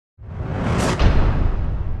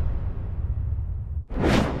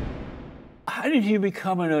when did you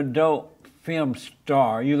become an adult film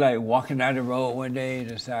star? You like walking down the road one day and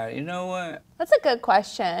decide, you know what? That's a good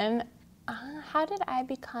question. How did I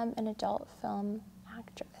become an adult film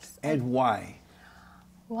actress? And why?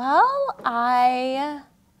 Well, I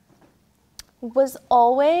was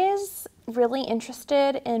always really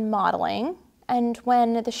interested in modeling. And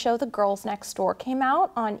when the show The Girls Next Door came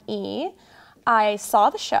out on E!, I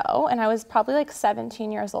saw the show and I was probably like 17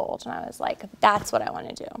 years old and I was like, that's what I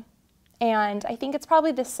want to do. And I think it's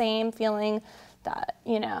probably the same feeling that,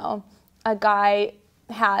 you know, a guy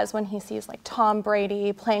has when he sees like Tom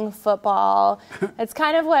Brady playing football. It's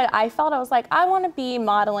kind of what I felt. I was like, I want to be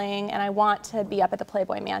modeling and I want to be up at the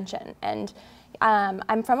Playboy Mansion. And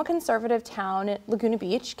I'm from a conservative town at Laguna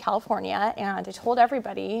Beach, California, and I told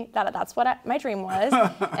everybody that that's what my dream was,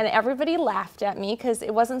 and everybody laughed at me because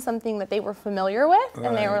it wasn't something that they were familiar with,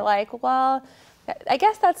 and they were like, well, I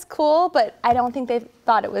guess that's cool, but I don't think they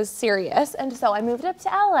thought it was serious. And so I moved up to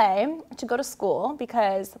LA to go to school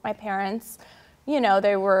because my parents, you know,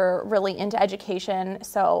 they were really into education.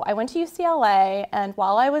 So I went to UCLA, and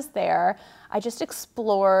while I was there, I just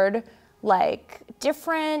explored like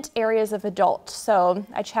different areas of adult. So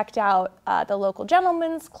I checked out the local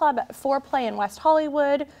gentlemen's club at Foreplay in West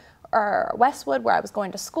Hollywood, or Westwood, where I was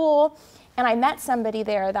going to school. And I met somebody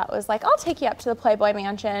there that was like, I'll take you up to the Playboy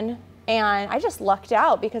Mansion. And I just lucked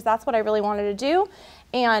out because that's what I really wanted to do.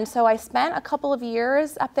 And so I spent a couple of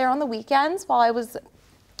years up there on the weekends while I was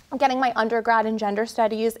getting my undergrad in gender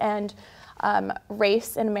studies and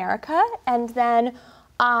race in America. And then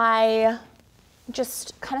I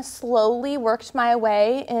just kind of slowly worked my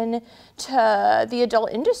way into the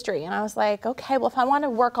adult industry. And I was like, okay, well, if I want to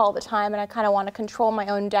work all the time and I kind of want to control my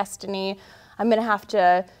own destiny, I'm going to have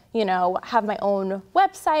to, you know, have my own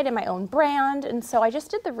website and my own brand. And so I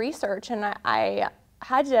just did the research, and I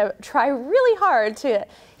had to try really hard to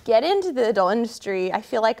get into the adult industry. I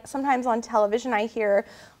feel like sometimes on television I hear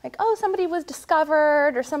like, oh, somebody was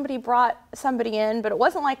discovered or somebody brought somebody in, but it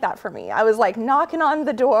wasn't like that for me. I was like knocking on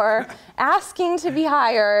the door, asking to be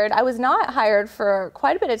hired. I was not hired for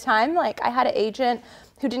quite a bit of time. Like I had an agent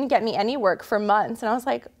who didn't get me any work for months, and I was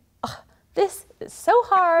like, oh, this is so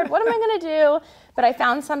hard. What am I gonna do? But I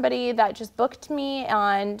found somebody that just booked me,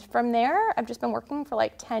 and from there, I've just been working for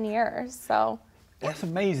like 10 years, so. That's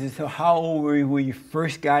amazing. So how old were you when you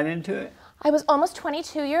first got into it? I was almost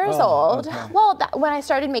 22 years old. Okay. Well, when I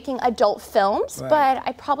started making adult films, but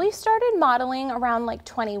I probably started modeling around like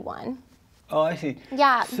 21. Oh, I see.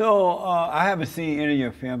 Yeah. So I haven't seen any of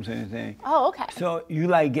your films or anything. Oh, okay. So you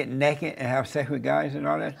like get naked and have sex with guys and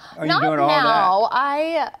all that? Are Not you doing all now. that?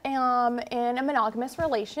 I am in a monogamous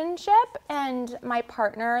relationship, and my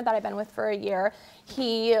partner that I've been with for a year,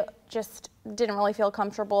 he just didn't really feel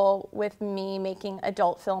comfortable with me making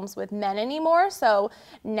adult films with men anymore. So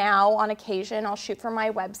now on occasion I'll shoot for my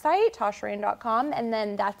website, TashaReign.com, and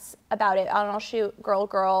then that's about it. And I'll shoot girl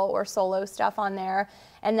or solo stuff on there.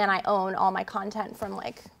 And then I own all my content from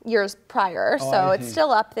like years prior. So it's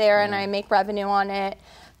still up there, and I make revenue on it.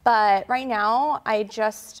 But right now, I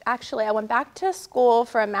went back to school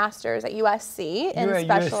for a master's at USC in special. You're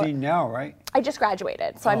at USC now, right? I just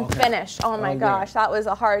graduated, so I'm finished. Oh my gosh, that was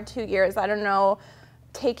a hard 2 years. I don't know,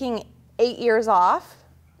 taking 8 years off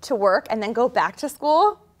to work and then go back to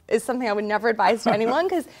school is something I would never advise to anyone,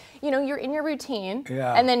 because you know, you're in your routine,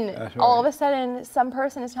 and then all of a sudden some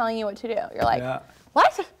person is telling you what to do. You're like,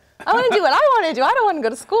 what? I want to do what I want to do. I don't want to go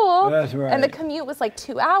to school. That's right. And the commute was like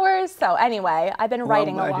 2 hours. So anyway, I've been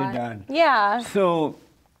writing a lot. Done. Yeah. So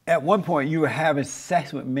at one point you were having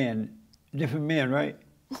sex with men, different men, right?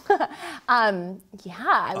 Yeah,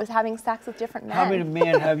 I was having sex with different men. How many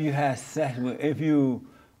men have you had sex with? If you,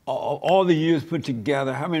 all the years put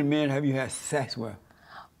together, how many men have you had sex with?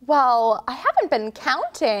 Well, I haven't been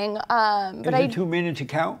counting. But Is it too many to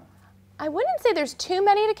count? I wouldn't say there's too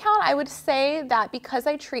many to count. I would say that because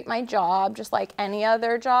I treat my job just like any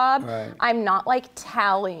other job, I'm not like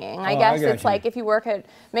tallying. I guess it's like if you work at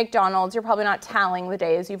McDonald's, you're probably not tallying the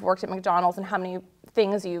days you've worked at McDonald's and how many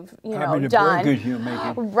things you've how many done. Burgers you're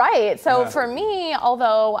making. Right. So for me,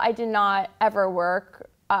 although I did not ever work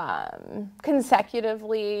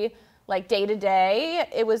consecutively, like day to day,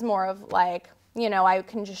 it was more of like, you know, I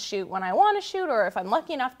can just shoot when I want to shoot, or if I'm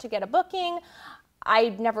lucky enough to get a booking. I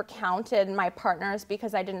never counted my partners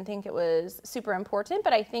because I didn't think it was super important,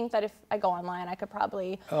 but I think that if I go online, I could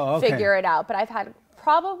probably figure it out. But I've had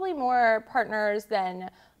probably more partners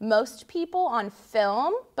than most people on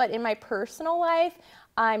film, but in my personal life,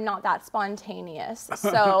 I'm not that spontaneous.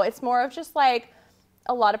 So it's more of just like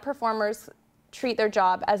a lot of performers treat their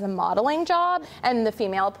job as a modeling job, and the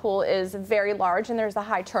female pool is very large and there's a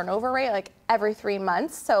high turnover rate, like every 3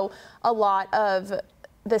 months. So a lot of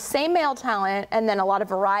the same male talent and then a lot of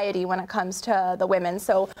variety when it comes to the women.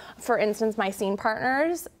 So for instance, my scene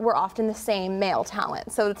partners were often the same male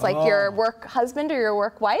talent. So it's like your work husband or your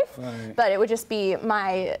work wife, but it would just be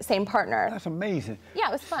my same partner. That's amazing. Yeah,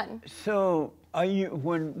 it was fun. So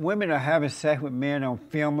when women are having sex with men on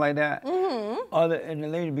film like that, and the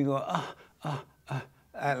lady be going,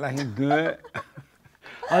 act like it's good.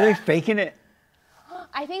 Are they faking it?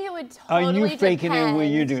 I think it would totally depend. Are you faking it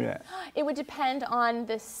when you do that? It would depend on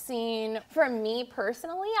the scene. For me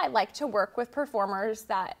personally, I like to work with performers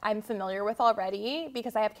that I'm familiar with already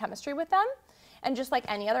because I have chemistry with them. And just like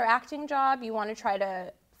any other acting job, you want to try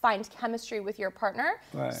to find chemistry with your partner.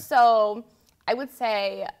 Right. So I would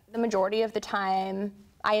say the majority of the time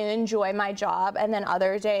I enjoy my job, and then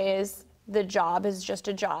other days the job is just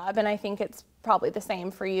a job. And I think it's probably the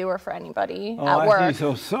same for you or for anybody at work. I see.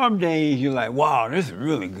 So some days you're like, wow, this is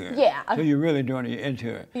really good. Yeah. So you're really doing it, you're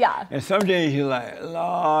into it. Yeah. And some days you're like,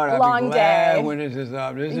 Lord, Long I'll be glad day. when this is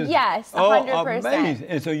up. This is, yes, 100%. Amazing.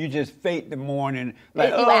 And so you just fake the morning.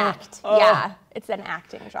 Like, you act. Yeah, it's an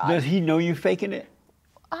acting job. Does he know you faking it?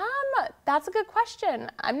 That's a good question.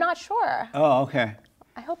 I'm not sure. Oh, okay.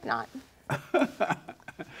 I hope not.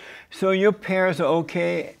 So your parents are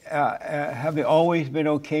okay? Have they always been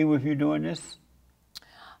okay with you doing this?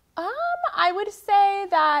 I would say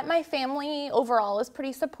that my family overall is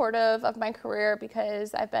pretty supportive of my career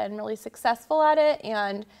because I've been really successful at it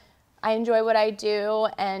and I enjoy what I do,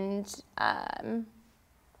 and I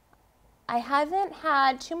haven't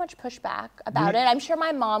had too much pushback about it. I'm sure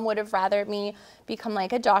my mom would have rather me become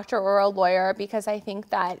like a doctor or a lawyer because I think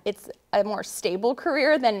that it's a more stable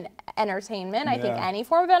career than entertainment. I think any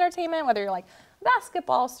form of entertainment, whether you're like a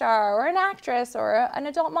basketball star or an actress or an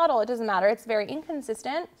adult model, it doesn't matter. It's very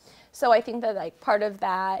inconsistent. So I think that like part of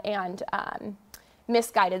that and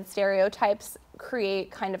misguided stereotypes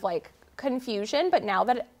create kind of like confusion, but now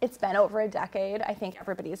that it's been over a decade, I think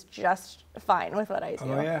everybody's just fine with what I do.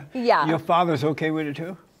 Oh yeah? Yeah. Your father's okay with it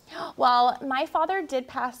too? Well, my father did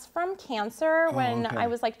pass from cancer when I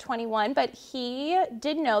was like 21, but he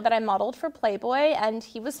did know that I modeled for Playboy and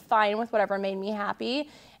he was fine with whatever made me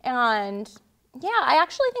happy. And yeah, I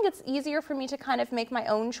actually think it's easier for me to kind of make my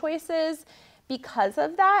own choices because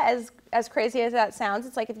of that. As crazy as that sounds,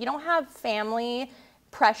 it's like if you don't have family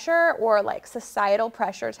pressure or like societal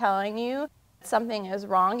pressure telling you something is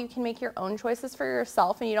wrong, you can make your own choices for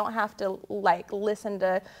yourself and you don't have to like listen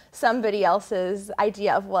to somebody else's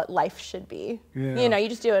idea of what life should be. Yeah. You know, you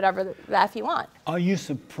just do whatever the F you want. Are you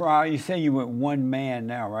surprised? You say you went one man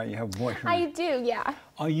now, right? You have a boyfriend. I do, yeah.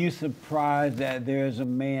 Are you surprised that there's a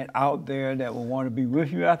man out there that will want to be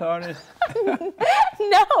with you after all this?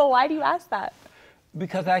 No, why do you ask that?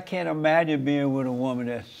 Because I can't imagine being with a woman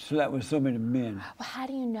that slept with so many men. Well, how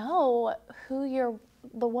do you know who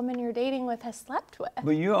the woman you're dating with has slept with?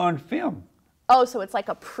 But you're on film. Oh, so it's like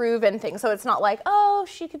a proven thing. So it's not like, oh,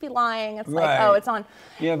 she could be lying. It's like, oh, it's on.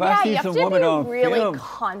 Yeah, if I see some woman on film. You have to be really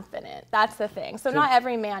confident. That's the thing. So not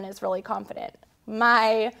every man is really confident.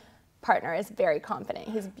 My partner is very confident.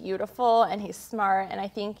 He's beautiful and he's smart, and I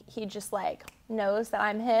think he just like knows that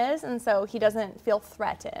I'm his, and so he doesn't feel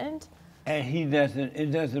threatened. And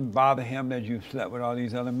it doesn't bother him that you've slept with all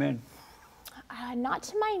these other men? Not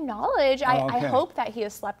to my knowledge. I hope that he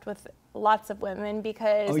has slept with lots of women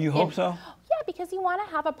because... Oh, you hope so? Yeah, because you want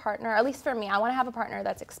to have a partner, at least for me, I want to have a partner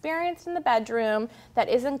that's experienced in the bedroom, that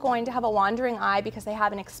isn't going to have a wandering eye because they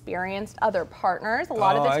haven't experienced other partners. A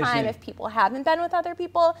lot of the time, if people haven't been with other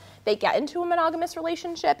people, they get into a monogamous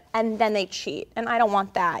relationship and then they cheat. And I don't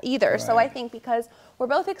want that either. Right. So I think because we're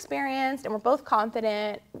both experienced and we're both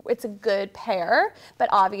confident, it's a good pair. But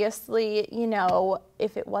obviously, you know,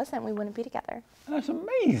 if it wasn't, we wouldn't be together. That's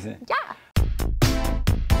amazing. Yeah.